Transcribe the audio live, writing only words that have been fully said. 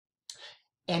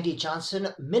Andy Johnson,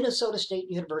 Minnesota State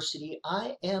University.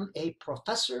 I am a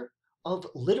professor of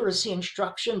literacy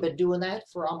instruction, been doing that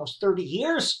for almost 30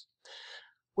 years.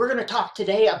 We're going to talk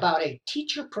today about a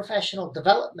teacher professional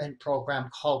development program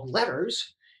called LETRS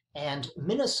and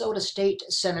Minnesota State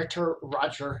Senator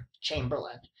Roger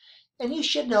Chamberlain. And you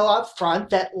should know up front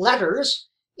that LETRS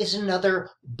is another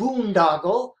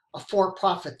boondoggle, a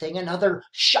for-profit thing, another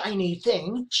shiny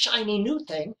thing, shiny new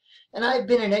thing. And I've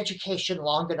been in education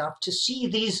long enough to see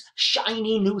these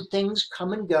shiny new things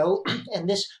come and go. And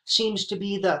this seems to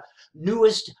be the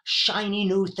newest shiny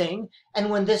new thing. And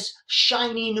when this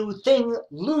shiny new thing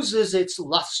loses its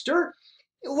luster,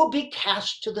 it will be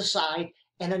cast to the side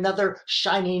and another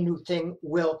shiny new thing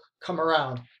will come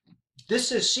around.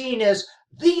 This is seen as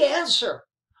the answer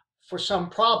for some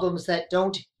problems that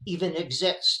don't even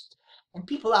exist. And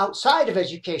people outside of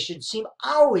education seem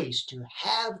always to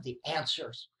have the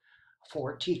answers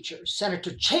for teachers.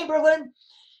 Senator Chamberlain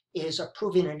is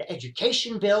approving an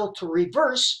education bill to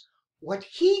reverse what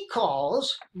he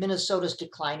calls Minnesota's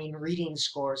declining reading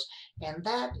scores. And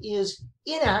that is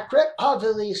inaccurate.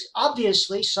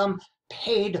 Obviously, some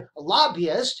paid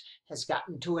lobbyist has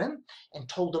gotten to him and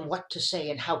told him what to say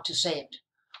and how to say it.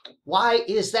 Why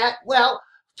is that? Well,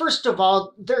 first of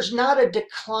all, there's not a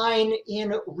decline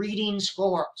in reading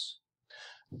scores.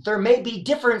 There may be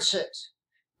differences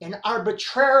in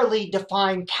arbitrarily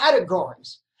defined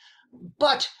categories,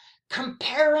 but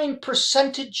comparing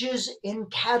percentages in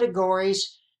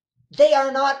categories, they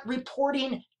are not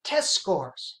reporting test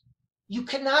scores. You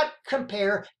cannot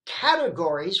compare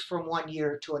categories from one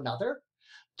year to another.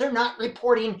 They're not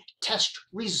reporting test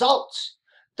results.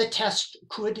 The test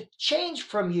could change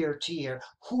from year to year.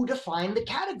 Who defined the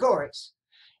categories?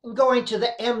 And going to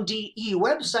the MDE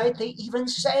website, they even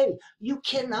say you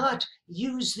cannot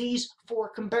use these for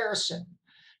comparison.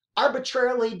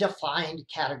 Arbitrarily defined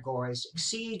categories: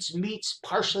 exceeds, meets,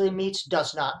 partially meets,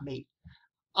 does not meet.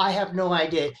 I have no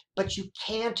idea, but you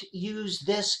can't use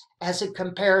this as a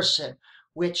comparison,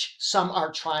 which some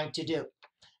are trying to do.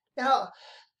 Now,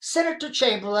 Senator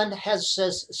Chamberlain has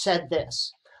said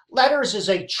this: LETRS is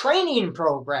a training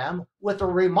program with a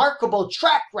remarkable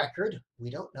track record, we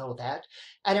don't know that,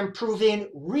 at improving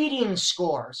reading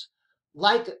scores.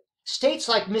 Like states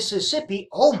like Mississippi,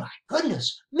 oh my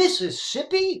goodness,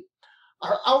 Mississippi,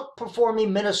 are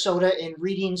outperforming Minnesota in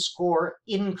reading score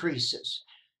increases.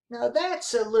 Now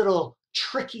that's a little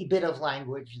tricky bit of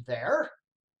language there.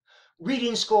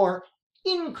 Reading score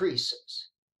increases.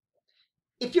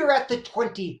 If you're at the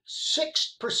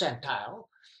 26th percentile,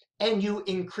 and you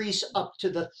increase up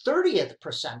to the 30th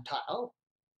percentile,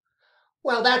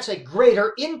 well, that's a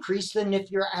greater increase than if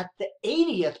you're at the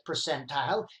 80th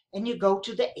percentile and you go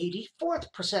to the 84th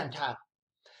percentile.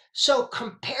 So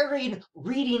comparing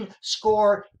reading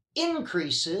score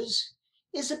increases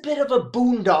is a bit of a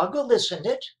boondoggle, isn't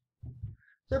it?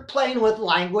 They're playing with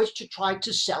language to try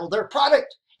to sell their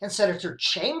product, and Senator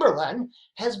Chamberlain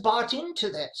has bought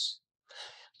into this.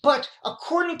 But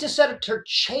according to Senator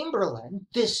Chamberlain,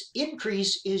 this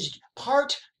increase is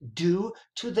part due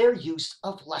to their use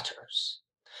of LETRS.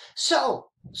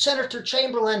 So Senator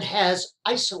Chamberlain has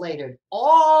isolated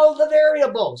all the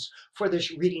variables for this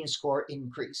reading score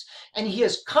increase, and he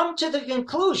has come to the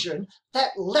conclusion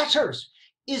that LETRS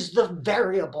is the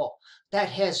variable that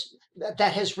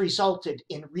has resulted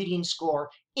in reading score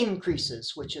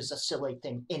increases, which is a silly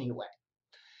thing anyway.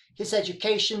 His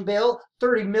education bill,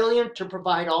 $30 million to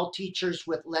provide all teachers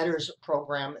with LETRS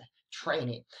program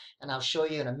training. And I'll show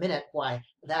you in a minute why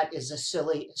that is a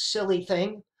silly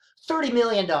thing. $30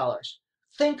 million.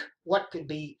 Think what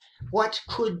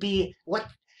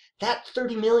that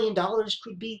 $30 million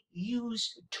could be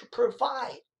used to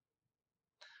provide.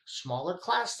 Smaller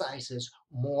class sizes,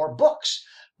 more books,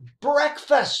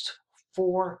 breakfast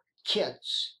for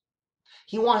kids.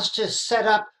 He wants to set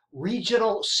up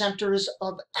regional centers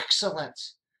of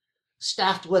excellence,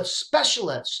 staffed with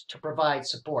specialists to provide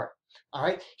support. All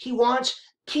right. He wants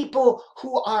people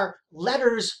who are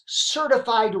LETRS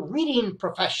certified reading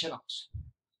professionals.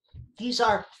 These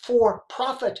are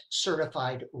for-profit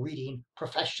certified reading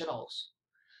professionals.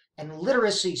 And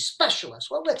literacy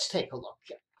specialists. Well, let's take a look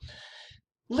here.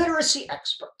 Literacy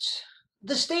experts.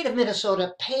 The state of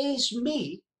Minnesota pays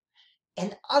me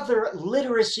and other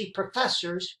literacy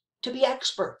professors to be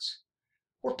experts.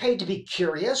 We're paid to be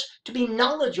curious, to be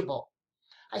knowledgeable.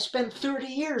 I spent 30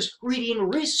 years reading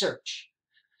research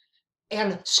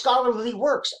and scholarly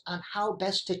works on how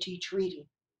best to teach reading.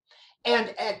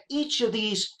 And at each of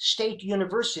these state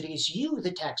universities, you,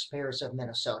 the taxpayers of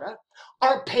Minnesota,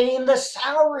 are paying the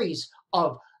salaries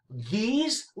of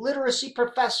these literacy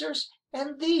professors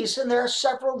And there are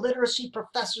several literacy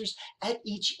professors at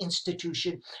each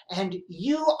institution, and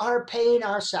you are paying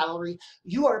our salary.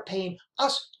 You are paying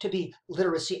us to be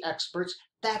literacy experts.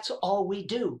 That's all we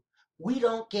do. We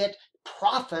don't get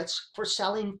profits for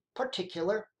selling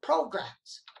particular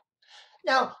programs.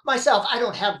 Now, myself, I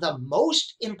don't have the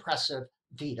most impressive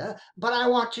vita, but I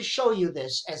want to show you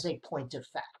this as a point of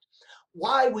fact.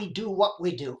 Why we do what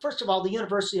we do. First of all, the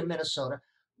University of Minnesota,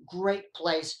 great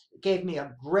place, gave me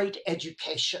a great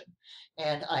education,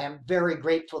 and I am very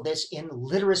grateful this in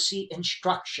literacy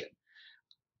instruction.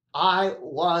 I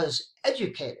was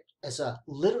educated as a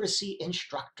literacy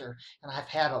instructor, and I've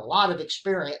had a lot of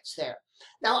experience there.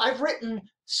 Now, I've written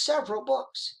several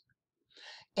books.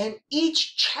 And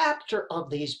each chapter of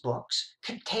these books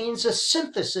contains a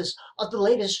synthesis of the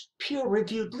latest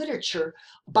peer-reviewed literature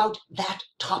about that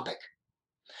topic.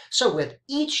 So with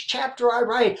each chapter I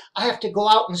write, I have to go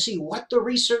out and see what the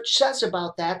research says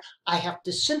about that. I have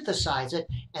to synthesize it,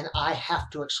 and I have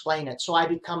to explain it. So I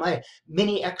become a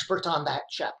mini expert on that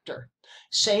chapter.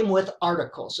 Same with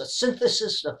articles, a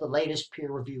synthesis of the latest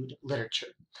peer-reviewed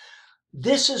literature.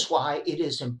 This is why it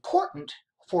is important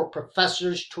for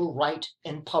professors to write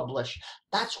and publish.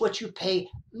 That's what you pay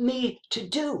me to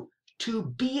do, to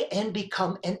be and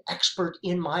become an expert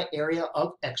in my area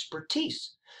of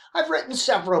expertise. I've written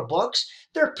several books.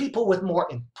 There are people with more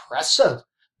impressive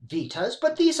vitas,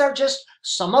 but these are just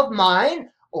some of mine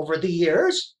over the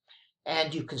years.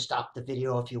 And you can stop the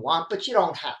video if you want, but you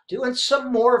don't have to. And some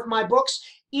more of my books,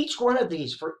 each one of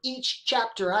these, for each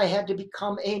chapter, I had to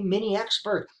become a mini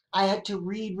expert. I had to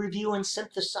read, review, and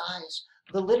synthesize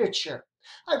the literature.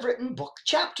 I've written book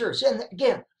chapters, and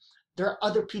again, there are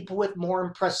other people with more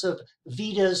impressive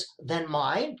vitas than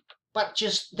mine, but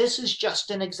this is just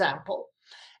an example.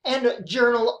 And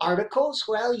journal articles,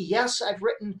 well, yes, I've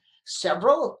written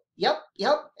several. Yep,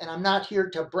 and I'm not here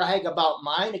to brag about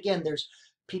mine. Again, there's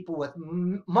people with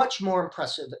much more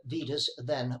impressive vitas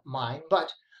than mine,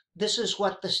 but this is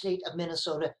what the state of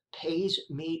Minnesota pays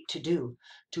me to do,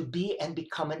 to be and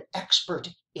become an expert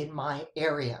in my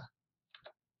area.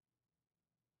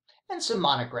 And some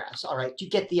monographs. All right, you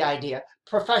get the idea.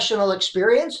 Professional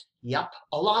experience? Yep,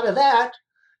 a lot of that.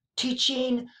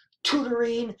 Teaching,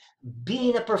 tutoring,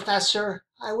 being a professor.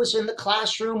 I was in the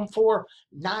classroom for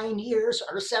 9 years,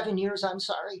 or 7 years, I'm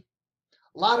sorry.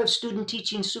 A lot of student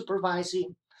teaching,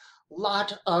 supervising, a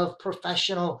lot of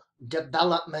professional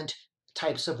development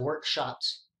types of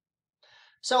workshops.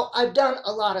 So I've done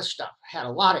a lot of stuff, had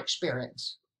a lot of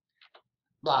experience.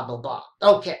 Blah, blah, blah.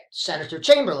 Okay, Senator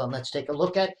Chamberlain, let's take a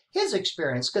look at his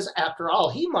experience, because after all,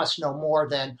 he must know more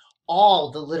than all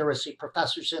the literacy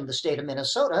professors in the state of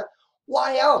Minnesota.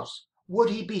 Why else would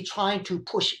he be trying to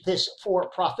push this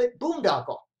for-profit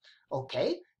boondoggle?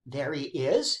 Okay, there he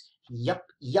is. Yep.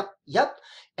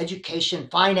 Education,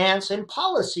 Finance, and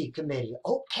Policy Committee.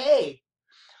 Okay.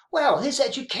 Well, his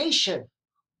education,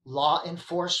 law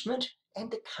enforcement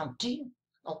and accounting.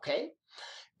 Okay.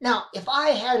 Now, if I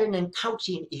had an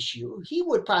accounting issue, he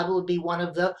would probably be one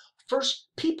of the first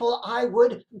people I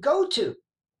would go to,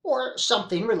 or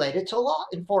something related to law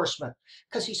enforcement,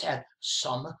 because he's had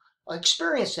some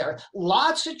experience there.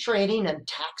 Lots of training and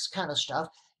tax kind of stuff.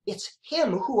 It's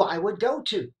him who I would go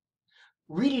to.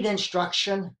 Reading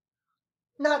instruction,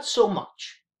 not so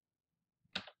much.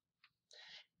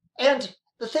 And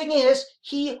the thing is,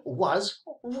 he was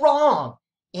wrong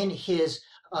in his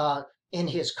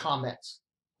comments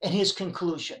and his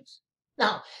conclusions.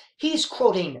 Now, he's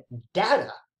quoting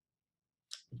data.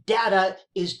 Data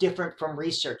is different from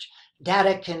research.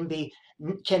 Data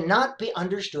cannot be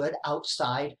understood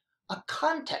outside a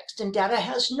context, and data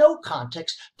has no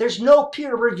context. There's no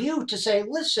peer review to say,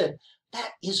 listen,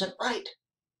 that isn't right.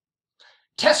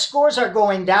 Test scores are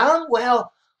going down.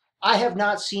 Well, I have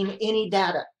not seen any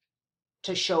data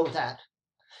to show that.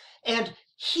 And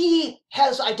he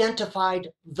has identified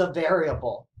the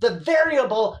variable. The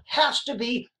variable has to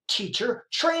be teacher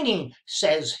training,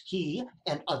 says he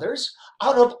and others,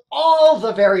 out of all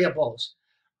the variables.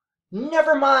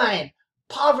 Never mind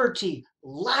poverty,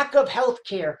 lack of health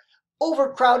care,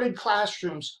 overcrowded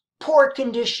classrooms, poor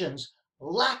conditions,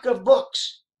 lack of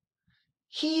books.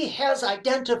 He has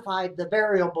identified the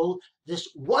variable, this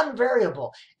one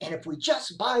variable, and if we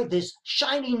just buy this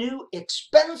shiny new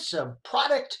expensive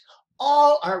product,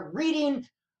 all our reading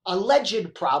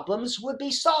alleged problems would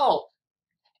be solved.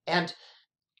 And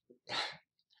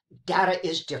data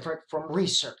is different from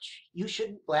research. You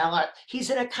should, well,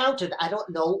 he's an accountant. I don't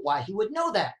know why he would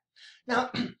know that.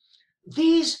 Now,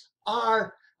 these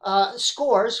are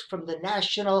scores from the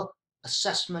National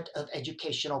Assessment of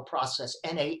Educational Process,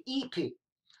 NAEP.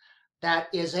 That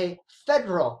is a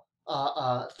federal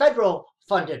federal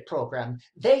funded program,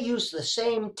 they use the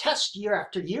same test year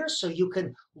after year, so you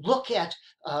can look at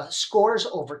scores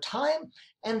over time,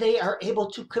 and they are able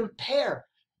to compare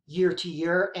year to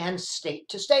year and state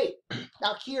to state.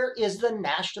 Now here is the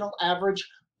national average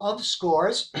of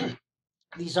scores.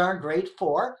 These are in grade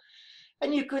 4,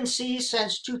 and you can see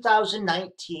since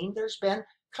 2019 there's been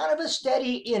kind of a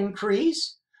steady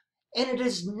increase, and it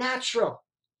is natural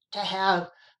to have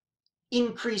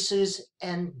increases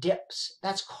and dips.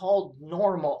 That's called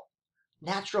normal,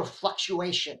 natural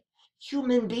fluctuation.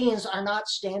 Human beings are not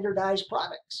standardized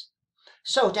products.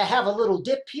 So to have a little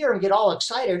dip here and get all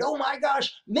excited, oh my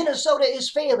gosh, Minnesota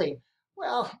is failing.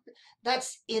 Well,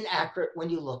 that's inaccurate when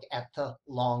you look at the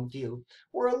long view.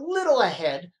 We're a little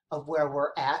ahead of where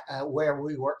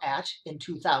we were at in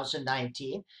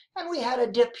 2019, and we had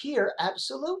a dip here,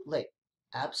 absolutely,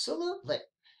 absolutely.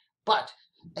 But,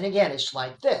 and again, it's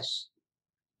like this.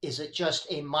 Is it just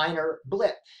a minor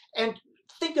blip? And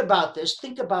think about this.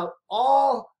 Think about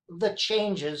all the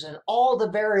changes and all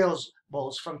the variables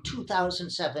from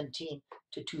 2017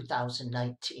 to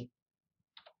 2019.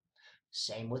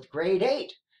 Same with grade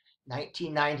 8.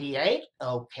 1998,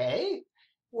 okay.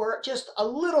 We're just a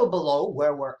little below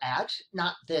where we're at.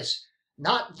 Not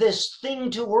this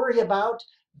thing to worry about,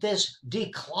 this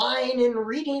decline in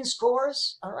reading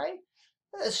scores, all right?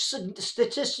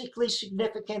 Statistically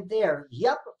significant there.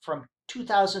 Yep, from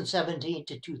 2017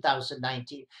 to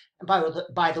 2019. And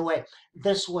by the way,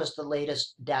 this was the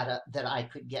latest data that I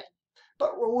could get.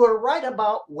 But we're right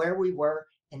about where we were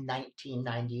in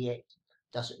 1998.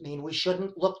 Doesn't mean we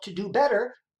shouldn't look to do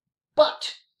better,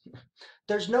 but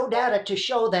there's no data to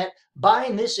show that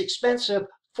buying this expensive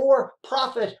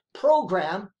for-profit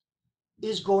program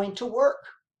is going to work.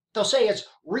 They'll say it's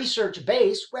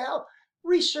research-based. Well,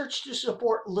 research to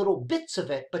support little bits of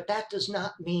it, but that does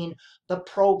not mean the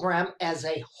program as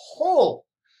a whole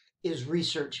is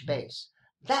research-based.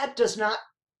 That does not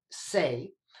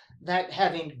say that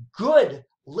having good,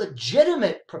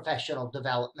 legitimate professional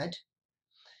development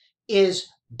is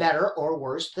better or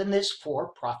worse than this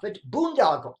for-profit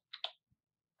boondoggle.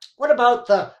 What about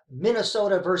the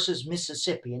Minnesota versus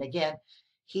Mississippi? And again,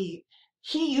 he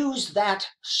used that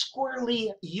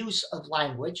squirrely use of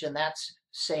language, and that's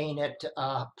saying it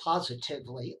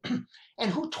positively.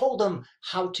 And who told him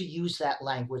how to use that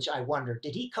language, I wonder?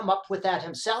 Did he come up with that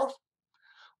himself?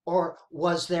 Or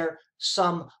was there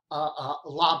some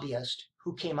lobbyist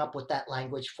who came up with that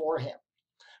language for him?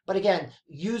 But again,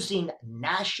 using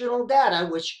national data,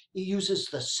 which uses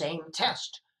the same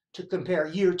test to compare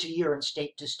year to year and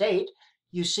state to state,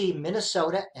 you see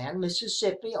Minnesota and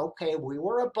Mississippi, okay, we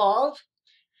were above.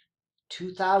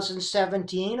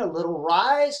 2017, a little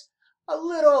rise, a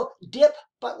little dip,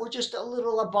 but we're just a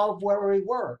little above where we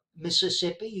were.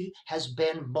 Mississippi has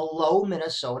been below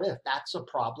Minnesota, if that's a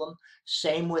problem.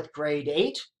 Same with grade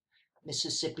 8.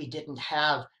 Mississippi didn't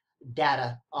have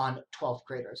data on 12th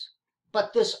graders.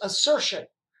 But this assertion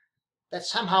that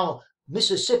somehow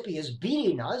Mississippi is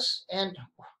beating us, and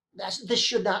this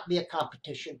should not be a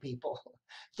competition, people.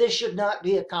 This should not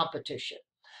be a competition.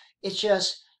 It's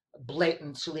just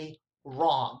blatantly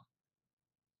wrong.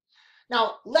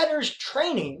 Now, LETRS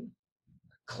training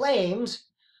claims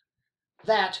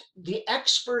that the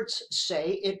experts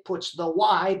say it puts the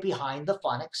why behind the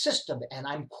phonics system, and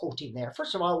I'm quoting there.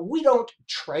 First of all, we don't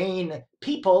train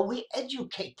people, we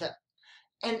educate them.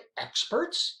 And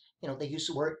experts, they use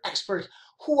the word expert.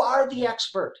 Who are the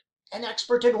expert? An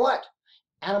expert in what?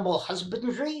 Animal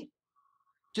husbandry?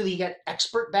 Do they get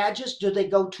expert badges? Do they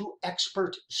go to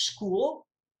expert school?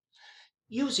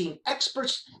 Using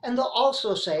experts, and they'll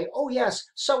also say, oh yes,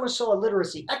 so-and-so a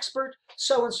literacy expert,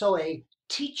 so-and-so a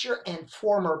teacher and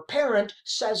former parent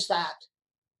says that.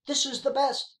 This is the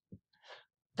best.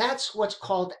 That's what's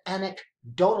called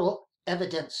anecdotal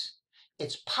evidence.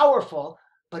 It's powerful,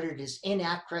 but it is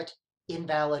inaccurate,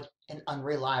 invalid, and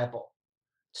unreliable.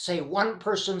 To say one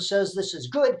person says this is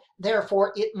good,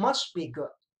 therefore it must be good.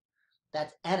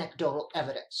 That's anecdotal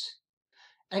evidence.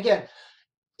 And again,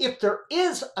 if there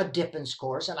is a dip in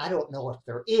scores, and I don't know if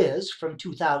there is, from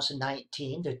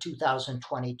 2019 to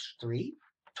 2022,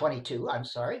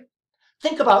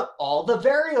 think about all the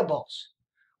variables.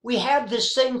 We had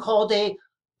this thing called a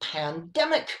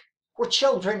pandemic, where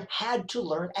children had to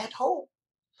learn at home.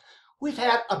 We've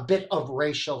had a bit of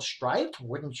racial strife,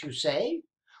 wouldn't you say?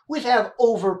 We've had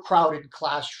overcrowded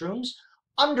classrooms,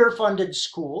 underfunded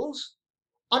schools,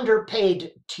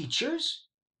 underpaid teachers,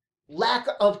 lack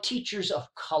of teachers of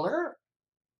color.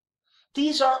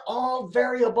 These are all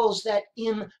variables that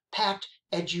impact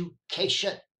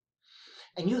education.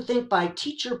 And you think by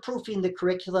teacher-proofing the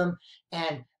curriculum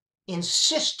and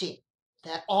insisting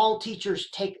that all teachers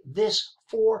take this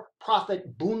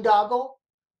for-profit boondoggle,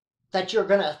 that you're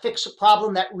going to fix a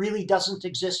problem that really doesn't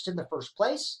exist in the first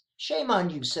place? Shame on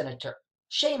you, Senator.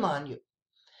 Shame on you.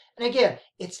 And again,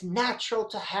 it's natural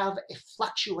to have a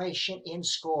fluctuation in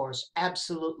scores,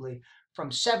 absolutely.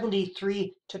 From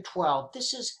 73 to 12,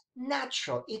 this is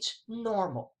natural, it's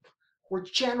normal. We're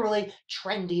generally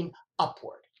trending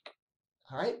upward,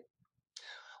 all right?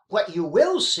 What you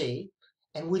will see,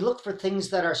 and we look for things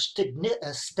that are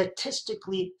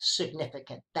statistically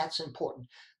significant. That's important.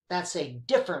 That's a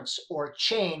difference or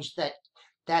change that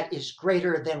is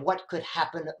greater than what could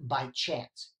happen by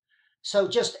chance. So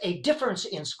just a difference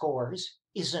in scores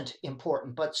isn't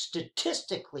important, but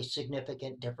statistically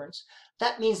significant difference,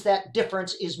 that means that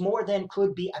difference is more than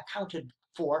could be accounted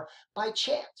for by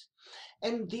chance.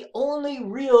 And the only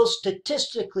real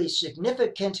statistically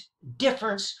significant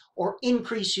difference or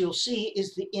increase you'll see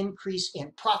is the increase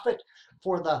in profit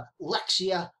for the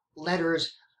LETRS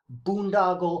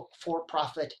boondoggle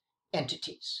for-profit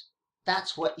entities.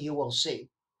 That's what you will see.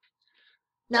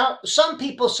 Now, some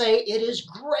people say it is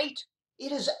great.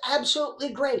 It is absolutely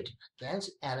great. Again,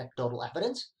 it's anecdotal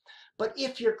evidence. But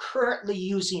if you're currently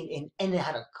using an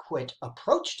inadequate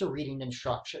approach to reading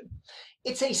instruction,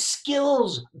 it's a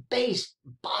skills-based,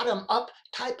 bottom-up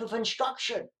type of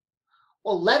instruction.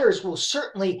 Well, LETRS will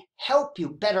certainly help you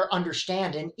better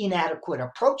understand an inadequate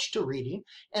approach to reading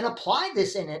and apply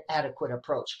this inadequate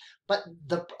approach. But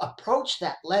the approach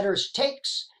that LETRS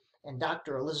takes, and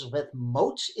Dr. Elizabeth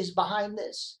Moats is behind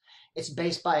this, it's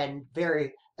based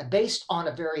on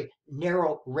a very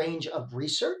narrow range of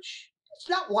research. It's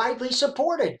not widely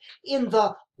supported in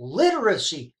the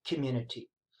literacy community.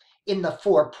 In the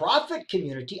for-profit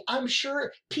community, I'm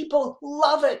sure people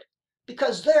love it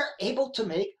because they're able to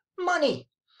make money.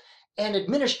 And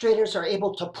administrators are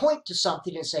able to point to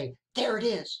something and say, there it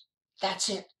is. That's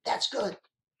it. That's good.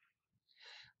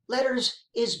 LETRS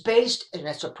is based, and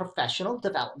it's a professional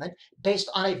development, based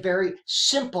on a very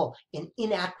simple and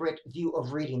inaccurate view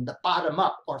of reading, the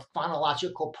bottom-up or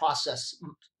phonological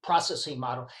processing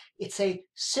model. It's a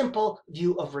simple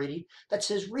view of reading that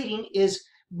says reading is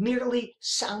merely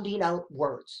sounding out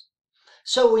words.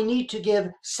 So we need to give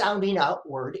sounding out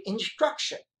word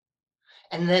instruction.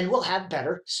 And then we'll have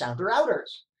better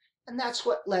sounder-outers. And that's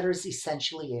what LETRS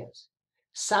essentially is.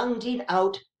 Sounding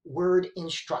out word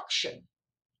instruction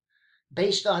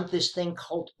based on this thing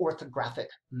called orthographic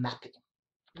mapping.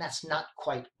 And that's not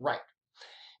quite right.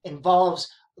 Involves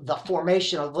the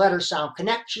formation of letter sound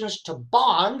connections to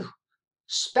bond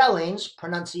spellings,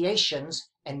 pronunciations,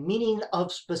 and meaning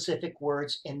of specific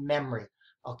words in memory.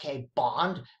 Okay,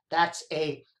 bond, that's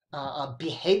a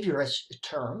behaviorist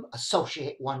term,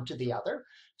 associate one to the other.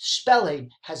 Spelling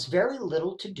has very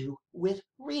little to do with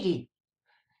reading.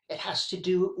 It has to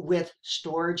do with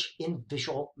storage in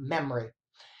visual memory.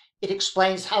 It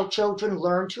explains how children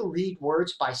learn to read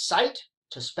words by sight,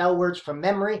 to spell words from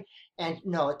memory, and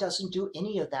no, it doesn't do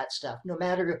any of that stuff, no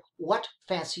matter what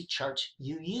fancy charts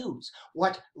you use,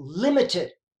 what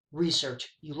limited research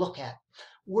you look at.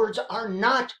 Words are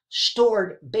not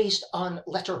stored based on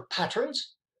letter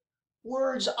patterns.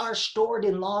 Words are stored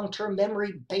in long-term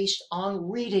memory based on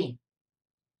reading.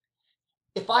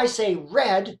 If I say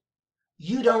red,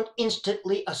 you don't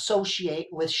instantly associate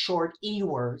with short E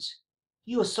words.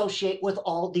 You associate with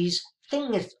all these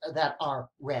things that are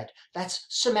red. That's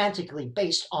semantically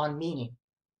based on meaning.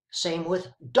 Same with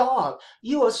dog.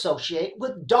 You associate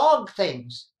with dog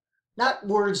things, not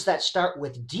words that start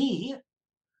with D,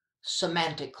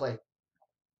 semantically.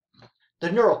 The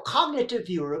neurocognitive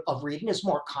view of reading is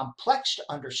more complex to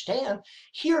understand.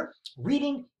 Here,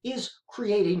 reading is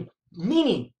creating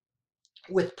meaning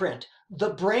with print.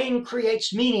 The brain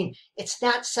creates meaning. It's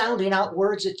not sounding out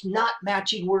words. It's not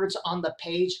matching words on the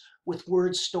page with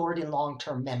words stored in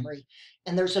long-term memory.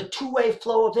 And there's a two-way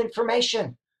flow of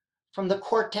information from the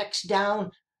cortex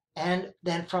down and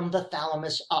then from the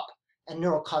thalamus up. And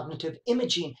neurocognitive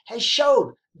imaging has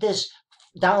showed this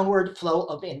downward flow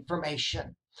of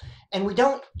information. And we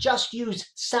don't just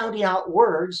use sounding out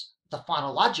words, the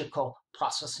phonological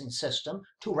processing system,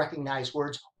 to recognize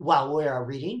words while we are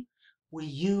reading. We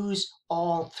use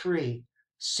all three,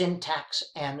 syntax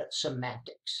and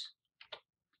semantics.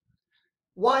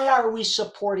 Why are we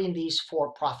supporting these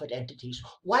for-profit entities?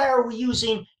 Why are we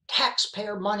using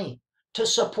taxpayer money to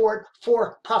support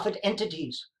for-profit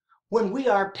entities when we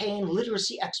are paying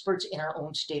literacy experts in our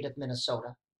own state of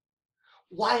Minnesota?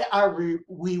 Why are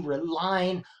we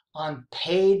relying on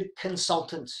paid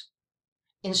consultants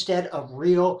instead of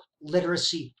real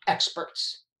literacy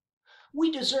experts? We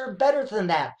deserve better than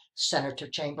that, Senator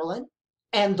Chamberlain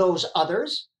and those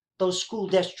others, those school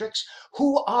districts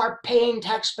who are paying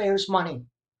taxpayers' money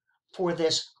for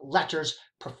this LETRS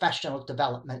professional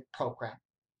development program.